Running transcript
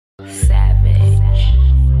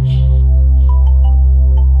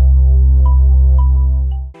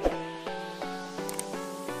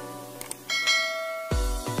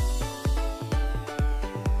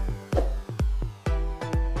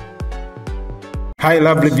Hi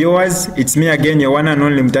lovely viewers, it's me again, your one and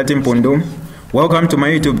only Mutati Mpundu. Welcome to my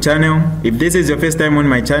YouTube channel. If this is your first time on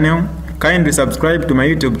my channel, kindly subscribe to my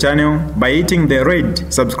YouTube channel by hitting the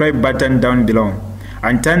red subscribe button down below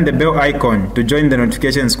and turn the bell icon to join the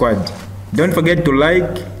notification squad. Don't forget to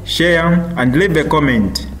like, share and leave a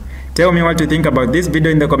comment. Tell me what you think about this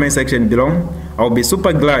video in the comment section below. I'll be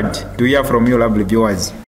super glad to hear from you lovely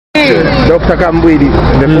viewers. Dr. Kambwili,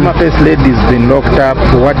 the former first lady has been locked up.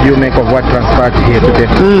 What do you make of what transpired here today?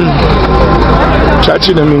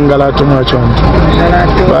 Chachi ne mingalato mwachonto.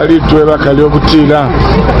 Bali tuweba kali okutira.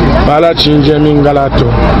 Bala chinje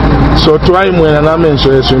mingalato. So try mwena na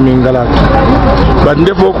menso yesu mingalato. But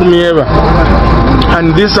ndefo kumiyeba.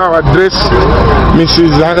 And this our address,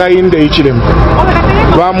 Mrs. Hagainde Hichilema.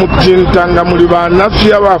 Bamutintanga muli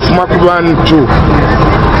banafya bafuma ku bantu.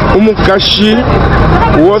 Umukashi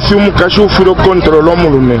wosi umukashi ufiro control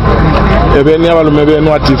omulume ebeni abalume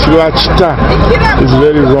benu ati firo achita is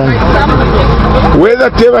very wrong.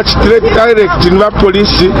 Whether teba straight direct in the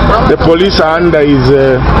police, the police are under his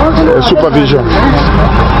supervision.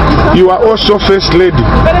 You are also first lady.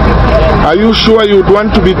 Are you sure you would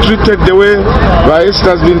want to be treated the way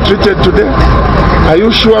Esther has been treated today? Are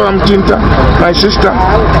you sure, Amtinta, my sister?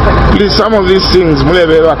 Please, some of these things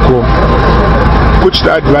mulebewako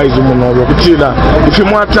kuchita advise umunobo kutila ifi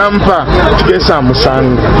mwatampa tikesa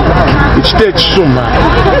musanga ichite chuma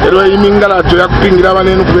ero imingala to yakupingira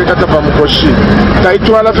banene kubekata pamukoshi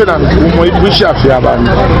taitwala fena umo ibwisha fya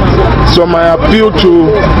abantu. So my appeal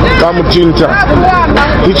to Kamtinta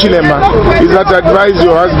Hichilema is that advise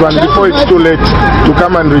your husband before it's too late to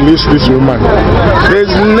come and release this woman.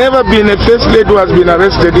 There's never been a first lady who has been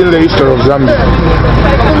arrested in the history of Zambia.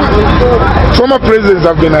 Former presidents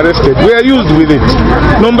have been arrested. We are used with it.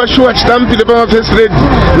 Number sure chitampile pa first lady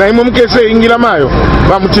na imumkese ingila mayo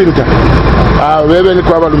bamutinta wewe ni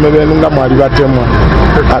kwa balume benu nga mwali batemwa.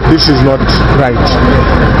 This is not right.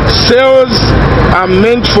 Sales are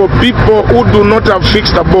meant for people who do not have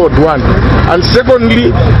fixed abode, one, and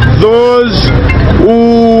secondly those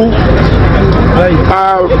who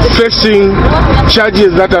are facing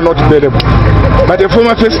charges that are not bearable. But a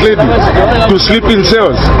former first lady to sleep in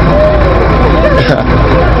cells,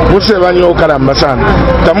 musebanya okalamba sana.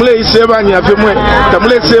 Tamule isebanya afemwe,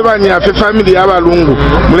 tamule isebanya afe family yaba Lungu,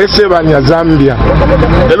 mule isebanya Zambia.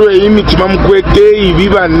 Elwe imitima mkwete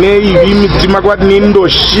ibiba ne imitima kwa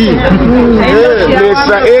nindoshi.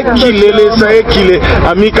 Lesa ekile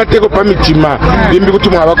amikateko pamitima. Bimbi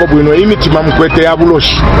kutumwa abako bwino imitima mkwete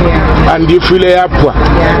yabuloshi. And if we yapwa.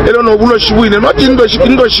 Elo no buloshi bwine not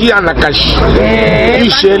indoshi yanakashi.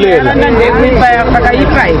 Ishelela.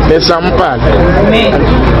 Lesa mpala.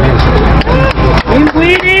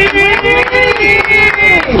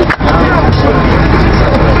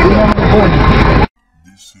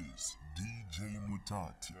 This is DJ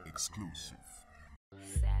Mutati exclusive.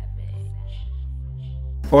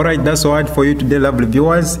 Alright, that's all for you today lovely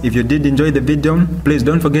viewers. If you did enjoy the video, please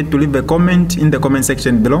don't forget to leave a comment in the comment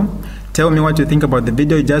section below. Tell me what you think about the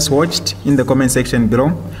video you just watched in the comment section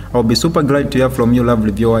below. I'll be super glad to hear from you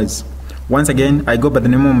lovely viewers. Once again, I go by the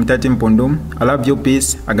name of Mutati Mpundu. I love you,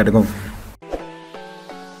 peace, I gotta go.